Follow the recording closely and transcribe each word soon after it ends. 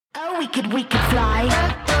we could fly.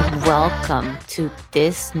 Welcome to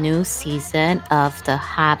this new season of the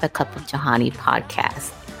Have a Cup of Jahani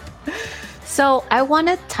podcast. So I want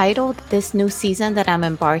to title this new season that I'm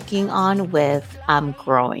embarking on with I'm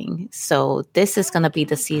Growing. So this is going to be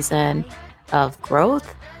the season of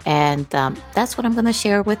growth. And that's what I'm going to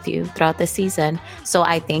share with you throughout the season. So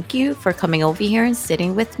I thank you for coming over here and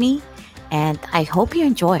sitting with me. And I hope you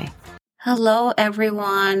enjoy. Hello,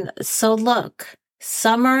 everyone. So look,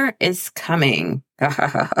 summer is coming.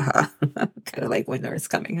 Kind of like winter is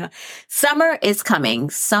coming, huh? Summer is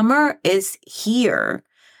coming. Summer is here.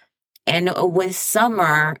 And with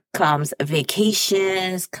summer comes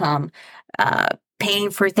vacations,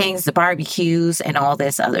 paying for things, the barbecues, and all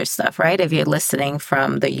this other stuff, right? If you're listening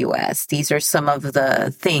from the US, these are some of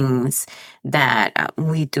the things that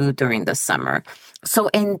we do during the summer. So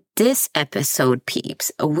in this episode,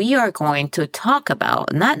 peeps, we are going to talk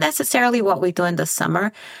about not necessarily what we do in the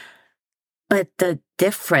summer, but the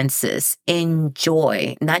differences in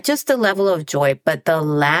joy, not just the level of joy, but the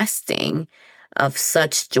lasting of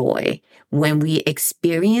such joy when we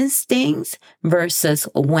experience things versus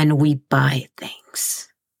when we buy things.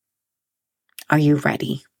 Are you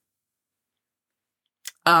ready?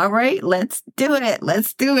 All right, let's do it.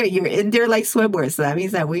 Let's do it. You're in there like swimwear, so that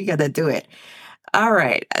means that we're going to do it. All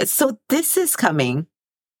right. So this is coming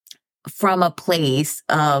from a place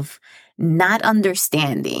of not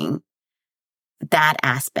understanding that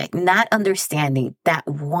aspect, not understanding that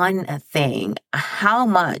one thing, how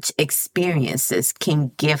much experiences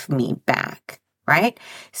can give me back, right?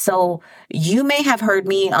 So you may have heard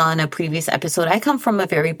me on a previous episode. I come from a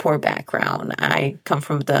very poor background. I come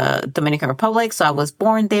from the Dominican Republic. So I was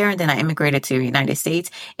born there and then I immigrated to the United States.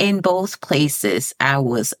 In both places, I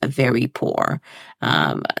was very poor,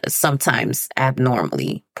 sometimes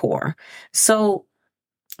abnormally poor. So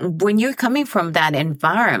when you're coming from that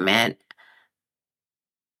environment,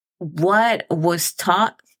 what was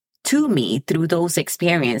taught to me through those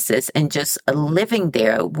experiences and just living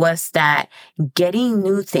there was that getting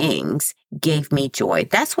new things gave me joy.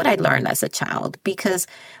 That's what I learned as a child, because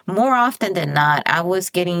more often than not, I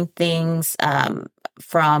was getting things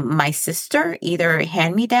from my sister, either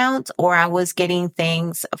hand-me-downs, or I was getting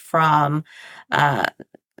things from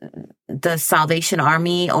the Salvation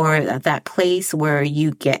Army, or that place where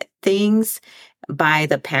you get things by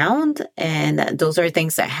the pound, and those are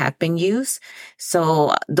things that have been used.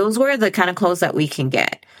 So those were the kind of clothes that we can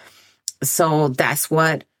get. So that's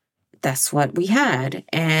what we had.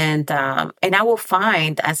 And I will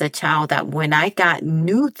find as a child that when I got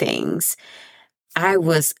new things, I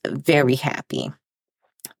was very happy.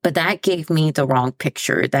 But that gave me the wrong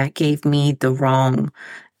picture. That gave me the wrong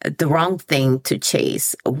thing to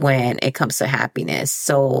chase when it comes to happiness.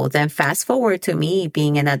 So then fast forward to me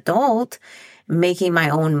being an adult, making my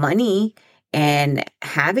own money and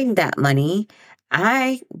having that money,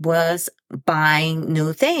 I was buying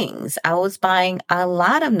new things. I was buying a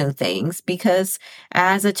lot of new things because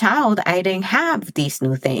as a child, I didn't have these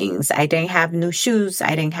new things. I didn't have new shoes.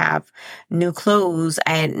 I didn't have new clothes.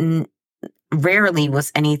 Rarely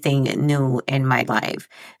was anything new in my life.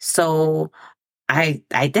 So I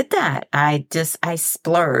did that. I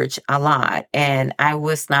splurged a lot and I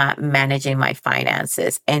was not managing my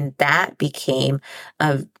finances. And that became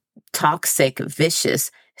a toxic,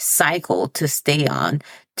 vicious cycle to stay on,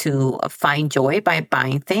 to find joy by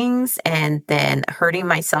buying things and then hurting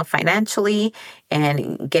myself financially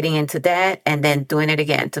and getting into debt and then doing it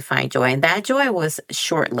again to find joy. And that joy was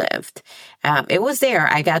short-lived. It was there.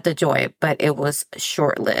 I got the joy, but it was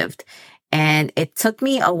short-lived. And it took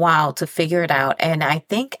me a while to figure it out. And I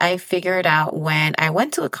think I figured it out when I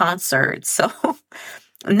went to a concert. So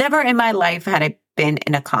never in my life had I been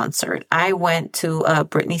in a concert. I went to a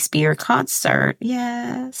Britney Spears concert.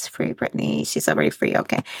 Yes, free Britney. She's already free.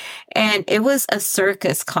 Okay. And it was a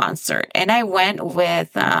circus concert. And I went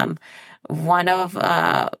with one of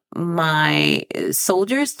my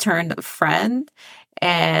soldiers turned friend.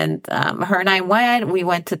 And her and I we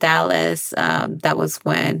went to Dallas. That was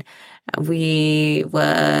when we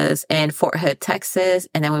was in Fort Hood, Texas,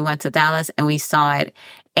 and then we went to Dallas and we saw it.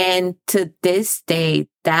 And to this day,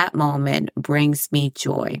 that moment brings me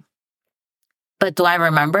joy. But do I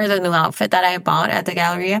remember the new outfit that I bought at the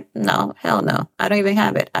Galleria? No, hell no. I don't even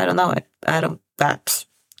have it. I don't know it.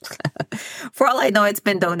 For all I know, it's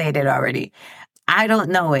been donated already. I don't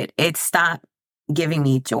know it. It stopped giving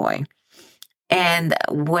me joy. And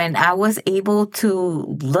when I was able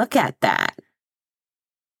to look at that,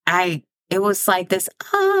 it was like this,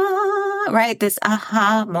 right? This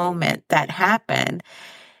aha moment that happened.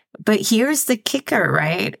 But here's the kicker,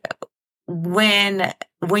 right? When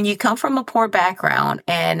when you come from a poor background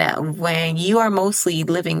and when you are mostly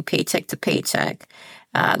living paycheck to paycheck,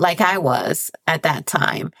 like I was at that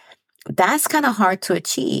time, that's kind of hard to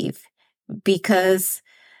achieve because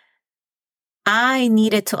I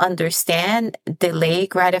needed to understand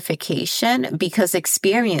delayed gratification because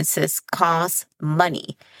experiences cost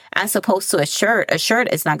money as opposed to a shirt. A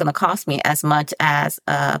shirt is not going to cost me as much as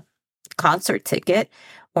a concert ticket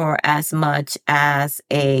or as much as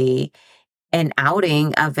an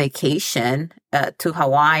outing, a vacation to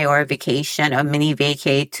Hawaii or a vacation, a mini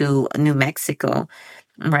vacay to New Mexico,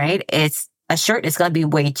 right? It's a shirt is going to be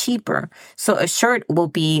way cheaper. So a shirt will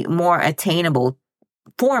be more attainable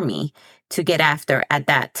for me to get after at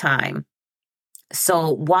that time.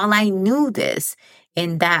 So while I knew this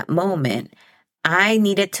in that moment, I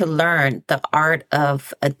needed to learn the art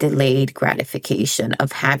of a delayed gratification,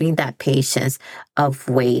 of having that patience, of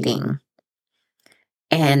waiting.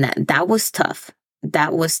 And that was tough.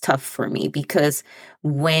 That was tough for me because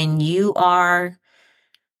when you're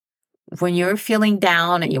feeling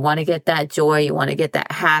down and you want to get that joy, you want to get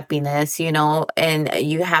that happiness, and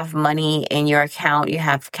you have money in your account, you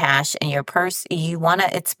have cash in your purse,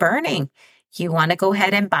 it's burning. You want to go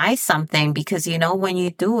ahead and buy something because, when you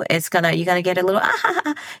do, you're going to get a little,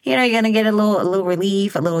 you're going to get a little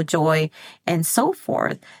relief, a little joy and so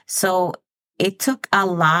forth. So it took a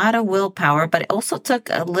lot of willpower, but it also took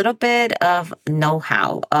a little bit of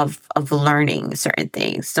know-how of learning certain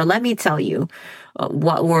things. So let me tell you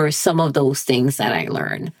what were some of those things that I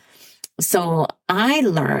learned. So I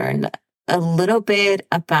learned a little bit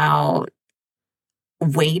about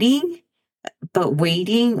waiting, but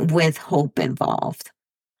waiting with hope involved.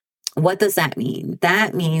 What does that mean?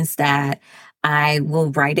 That means that I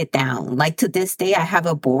will write it down. Like to this day, I have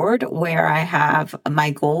a board where I have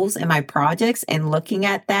my goals and my projects, and looking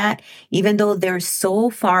at that, even though they're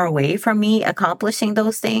so far away from me accomplishing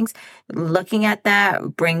those things, looking at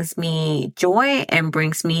that brings me joy and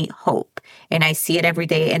brings me hope. And I see it every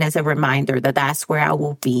day. And as a reminder that that's where I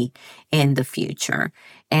will be in the future.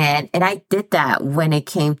 And I did that when it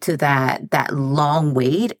came to that long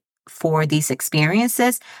wait for these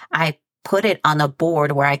experiences. I put it on a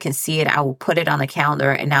board where I can see it. I will put it on the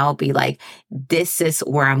calendar and I'll be like, this is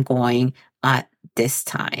where I'm going at this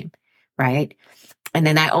time. Right. And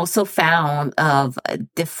then I also found of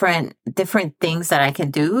different things that I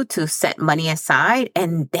can do to set money aside.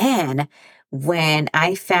 And then when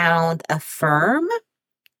I found a firm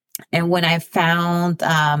and when I found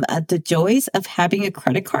the joys of having a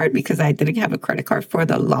credit card, because I didn't have a credit card for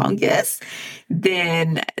the longest,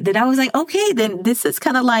 then I was like, okay, then this is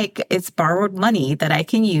kind of like it's borrowed money that I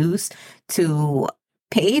can use to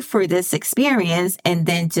pay for this experience and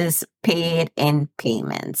then just pay it in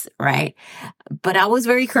payments, right? But I was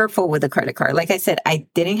very careful with the credit card. Like I said, I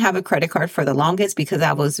didn't have a credit card for the longest because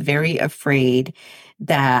I was very afraid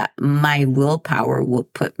that my willpower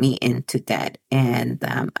would put me into debt. And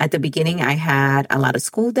at the beginning, I had a lot of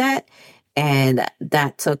school debt. And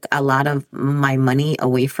that took a lot of my money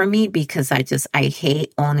away from me because I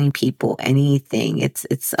hate owning people, anything.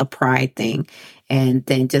 It's a pride thing. And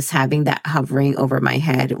then just having that hovering over my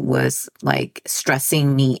head was like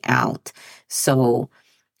stressing me out. So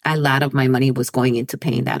a lot of my money was going into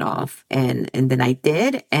paying that off. And then I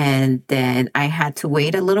did. And then I had to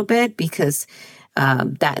wait a little bit because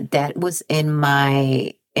that was in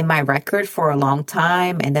my record for a long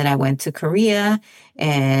time. And then I went to Korea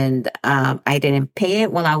and I didn't pay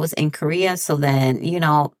it while I was in Korea. So then,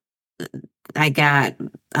 I got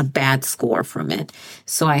a bad score from it.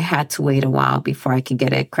 So I had to wait a while before I could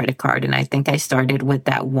get a credit card. And I think I started with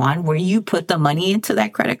that one where you put the money into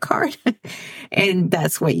that credit card and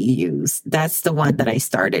that's what you use. That's the one that I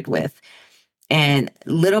started with. And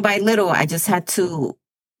little by little, I just had to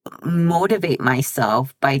motivate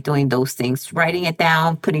myself by doing those things, writing it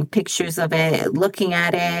down, putting pictures of it, looking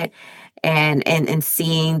at it, and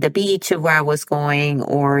seeing the beach of where I was going,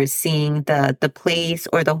 or seeing the place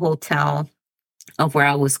or the hotel of where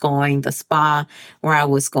I was going, the spa where I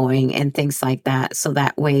was going, and things like that. So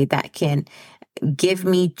that way that can give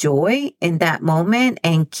me joy in that moment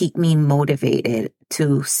and keep me motivated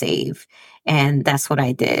to save. And that's what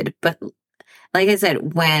I did. But like I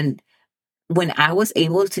said, when I was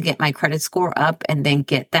able to get my credit score up and then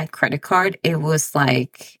get that credit card, it was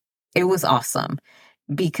awesome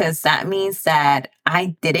because that means that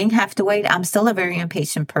I didn't have to wait. I'm still a very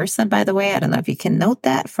impatient person, by the way. I don't know if you can note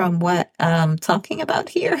that from what I'm talking about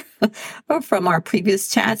here or from our previous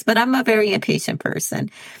chats, but I'm a very impatient person.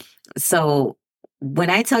 So when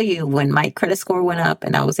I tell you, when my credit score went up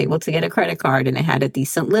and I was able to get a credit card and it had a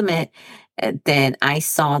decent limit, then I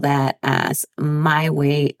saw that as my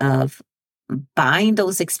way of buying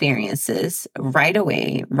those experiences right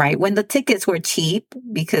away, right when the tickets were cheap,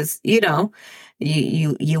 because,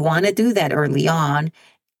 you want to do that early on.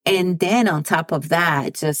 And then on top of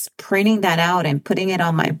that, just printing that out and putting it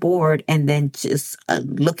on my board and then just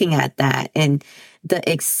looking at that, and the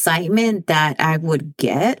excitement that I would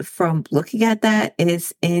get from looking at that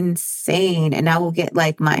is insane. And I will get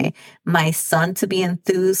like my son to be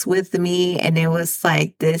enthused with me. And it was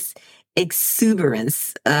like this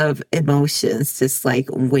exuberance of emotions, just like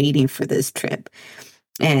waiting for this trip.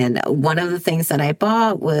 And one of the things that I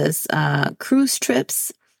bought was cruise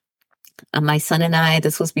trips. My son and I,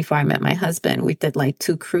 this was before I met my husband, we did like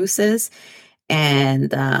 2 cruises.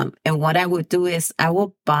 And what I would do is I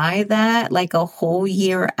will buy that like a whole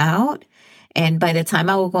year out. And by the time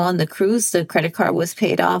I would go on the cruise, the credit card was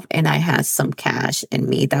paid off and I had some cash in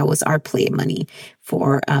me. That was our play money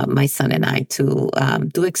for my son and I to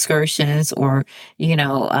do excursions or,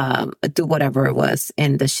 do whatever it was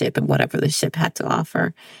in the ship and whatever the ship had to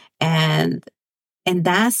offer. And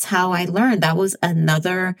that's how I learned. That was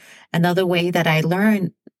another way that I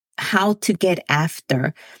learned how to get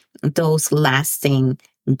after those lasting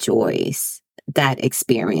joys that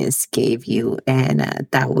experience gave you. And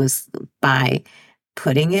that was by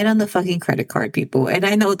putting it on the fucking credit card, people. And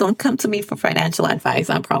I know, don't come to me for financial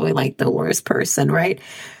advice. I'm probably like the worst person, right?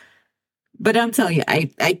 But I'm telling you,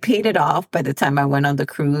 I paid it off by the time I went on the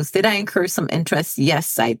cruise. Did I incur some interest?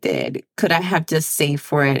 Yes, I did. Could I have just saved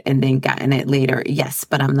for it and then gotten it later? Yes,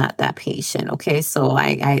 but I'm not that patient. Okay. So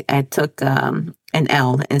I took an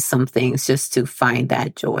L in some things just to find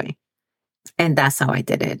that joy. And that's how I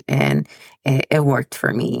did it. And it worked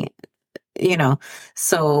for me,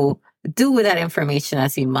 so do with that information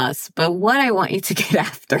as you must. But what I want you to get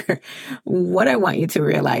after, what I want you to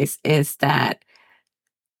realize is that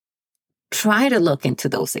try to look into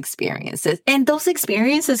those experiences. And those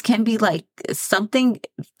experiences can be like something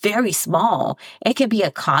very small. It can be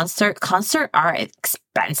a concert. Concerts are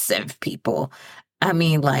expensive, people. I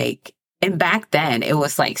mean, like, and back then it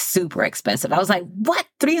was like super expensive. I was like, what?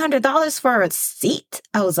 $300 for a seat?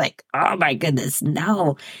 I was like, oh my goodness,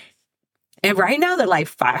 no. And right now they're like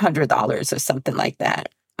 $500 or something like that.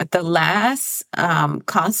 The last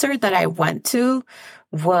concert that I went to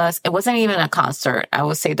it wasn't even a concert. I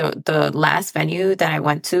would say the last venue that I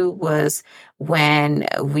went to was when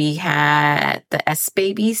we had the S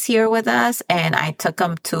Babies here with us, and I took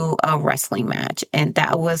them to a wrestling match, and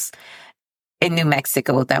that was in New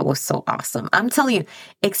Mexico. That was so awesome. I'm telling you,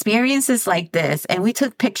 experiences like this, and we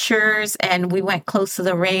took pictures and we went close to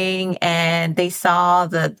the ring and they saw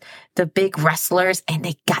the big wrestlers, and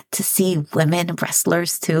they got to see women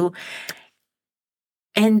wrestlers too.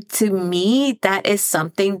 And to me, that is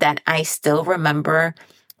something that I still remember.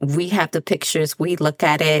 We have the pictures, we look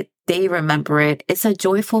at it, they remember it. It's a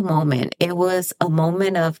joyful moment. It was a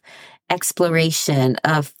moment of exploration,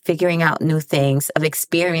 of figuring out new things, of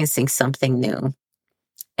experiencing something new.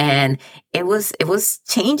 And it was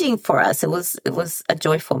changing for us. It was a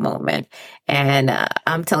joyful moment. And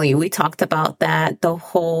I'm telling you, we talked about that the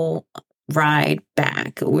whole ride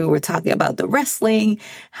back. We were talking about the wrestling,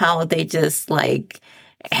 how they just like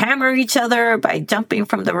hammer each other by jumping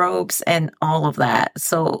from the ropes and all of that.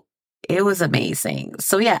 So it was amazing.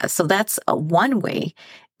 So yeah, so that's one way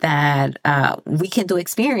that we can do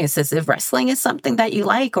experiences. If wrestling is something that you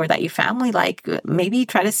like or that your family like, maybe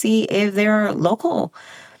try to see if there are local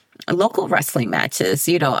wrestling matches.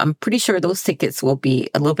 I'm pretty sure those tickets will be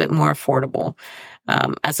a little bit more affordable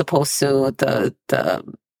as opposed to the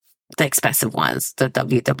expensive ones, the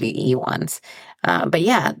WWE ones. But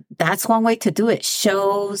yeah, that's one way to do it.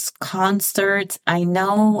 Shows, concerts. I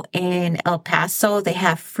know in El Paso, they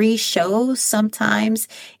have free shows sometimes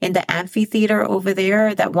in the amphitheater over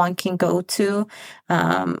there that one can go to.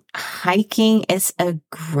 Hiking is a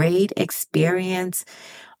great experience.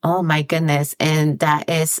 Oh my goodness. And that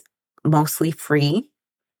is mostly free.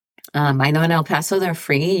 I know in El Paso, they're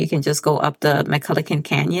free. You can just go up the McCullough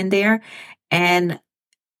Canyon there. And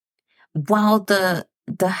while the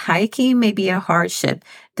hiking may be a hardship,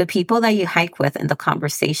 the people that you hike with and the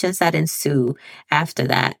conversations that ensue after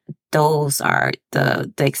that, those are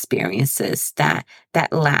the experiences that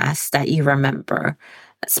last, that you remember.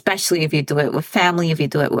 Especially if you do it with family, if you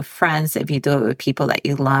do it with friends, if you do it with people that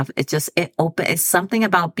you love. It's something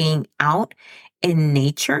about being out in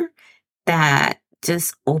nature that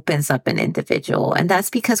just opens up an individual. And that's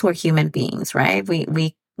because we're human beings, right?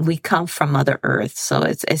 We come from Mother Earth. So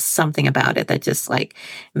it's something about it that just like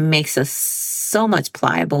makes us so much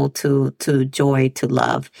pliable to joy, to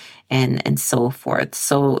love, and so forth.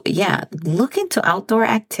 So yeah, look into outdoor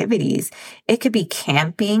activities. It could be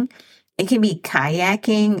camping. It can be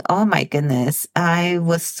kayaking. Oh my goodness. I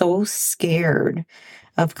was so scared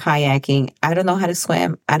of kayaking. I don't know how to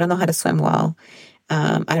swim. I don't know how to swim well.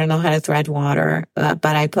 I don't know how to thread water, but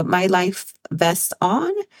I put my life vest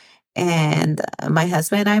on, and my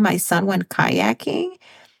husband and my son went kayaking,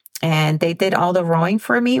 and they did all the rowing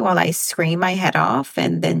for me while I screamed my head off.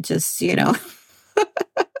 And then just,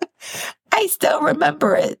 I still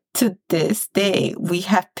remember it to this day. We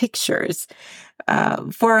have pictures.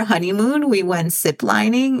 For our honeymoon, we went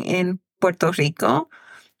ziplining in Puerto Rico.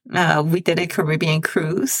 We did a Caribbean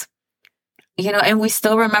cruise, and we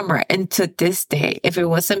still remember. And to this day, if it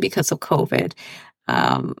wasn't because of COVID,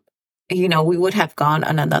 we would have gone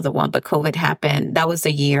on another one, but COVID happened. That was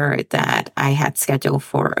the year that I had scheduled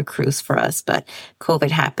for a cruise for us, but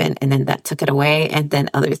COVID happened, and then that took it away, and then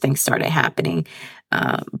other things started happening.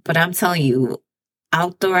 But I'm telling you,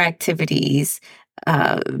 outdoor activities,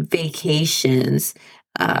 vacations,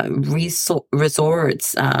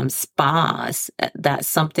 resorts, spas. That's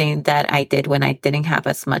something that I did when I didn't have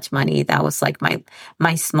as much money. That was like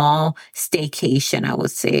my small staycation, I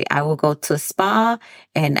would say. I will go to a spa,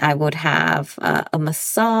 and I would have a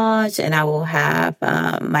massage, and I will have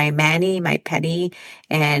my mani, my pedi,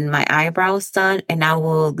 and my eyebrows done, and I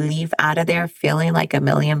will leave out of there feeling like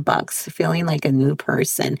 $1,000,000, feeling like a new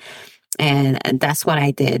person. And that's what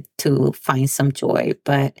I did to find some joy.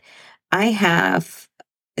 But I have,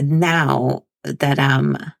 now that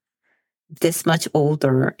I'm this much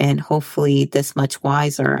older and hopefully this much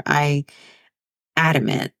wiser, I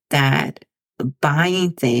adamant that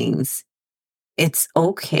buying things, it's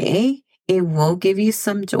okay. It will give you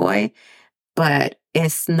some joy, but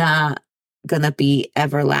it's not going to be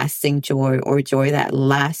everlasting joy or joy that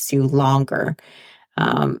lasts you longer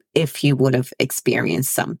if you would have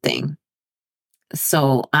experienced something.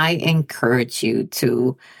 So I encourage you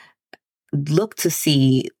to look to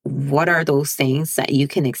see what are those things that you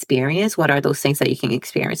can experience. What are those things that you can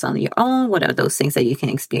experience on your own? What are those things that you can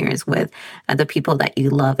experience with the people that you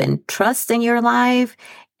love and trust in your life?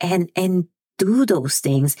 And do those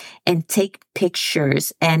things and take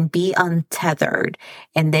pictures and be untethered,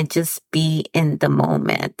 and then just be in the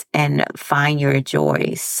moment and find your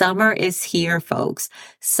joy. Summer is here, folks.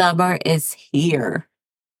 Summer is here.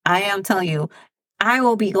 I am telling you, I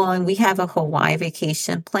will be going. We have a Hawaii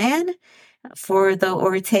vacation plan for the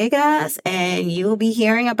Ortegas, and you'll be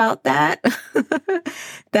hearing about that.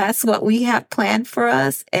 That's what we have planned for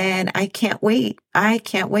us, and I can't wait. I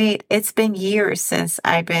can't wait. It's been years since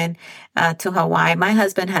I've been to Hawaii. My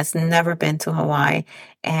husband has never been to Hawaii,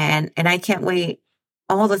 and I can't wait.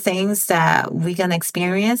 All the things that we're going to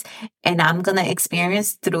experience, and I'm going to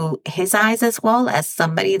experience through his eyes as well, as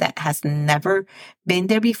somebody that has never been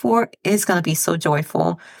there before, is going to be so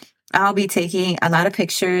joyful. I'll be taking a lot of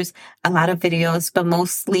pictures, a lot of videos, but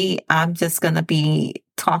mostly I'm just going to be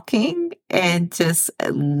talking and just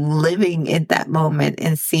living in that moment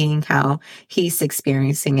and seeing how he's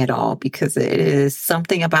experiencing it all, because it is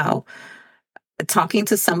something about talking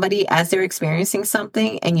to somebody as they're experiencing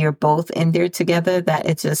something and you're both in there together, that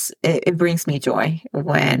it brings me joy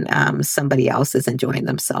when somebody else is enjoying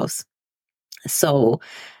themselves. So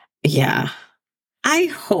yeah, I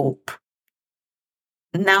hope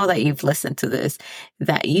now that you've listened to this,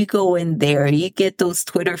 that you go in there, you get those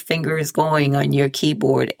Twitter fingers going on your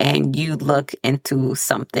keyboard, and you look into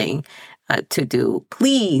something to do.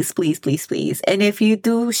 Please, please, please, please. And if you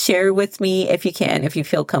do, share with me if you can, if you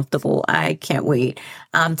feel comfortable. I can't wait.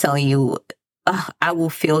 I'm telling you, I will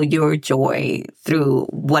feel your joy through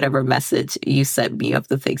whatever message you sent me of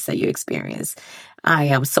the things that you experienced. I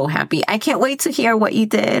am so happy. I can't wait to hear what you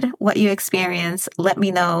did, what you experienced. Let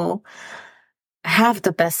me know. Have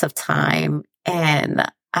the best of time, and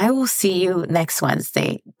I will see you next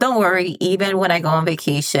Wednesday. Don't worry, even when I go on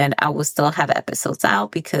vacation, I will still have episodes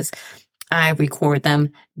out because I record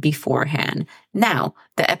them beforehand. Now,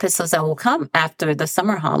 the episodes that will come after the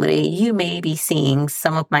summer holiday, you may be seeing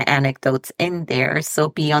some of my anecdotes in there, so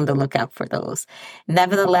be on the lookout for those.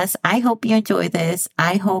 Nevertheless, I hope you enjoy this.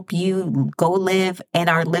 I hope you go live and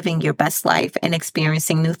are living your best life and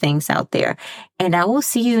experiencing new things out there. And I will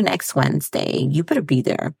see you next Wednesday. You better be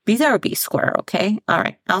there. Be there or be square, okay? All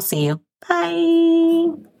right, I'll see you.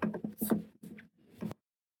 Bye.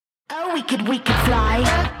 Oh, we could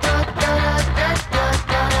fly.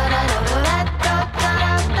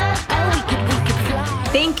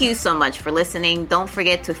 Thank you so much for listening. Don't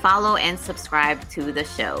forget to follow and subscribe to the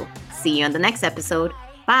show. See you on the next episode.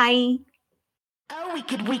 Bye. Oh, we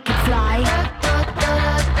could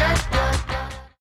fly.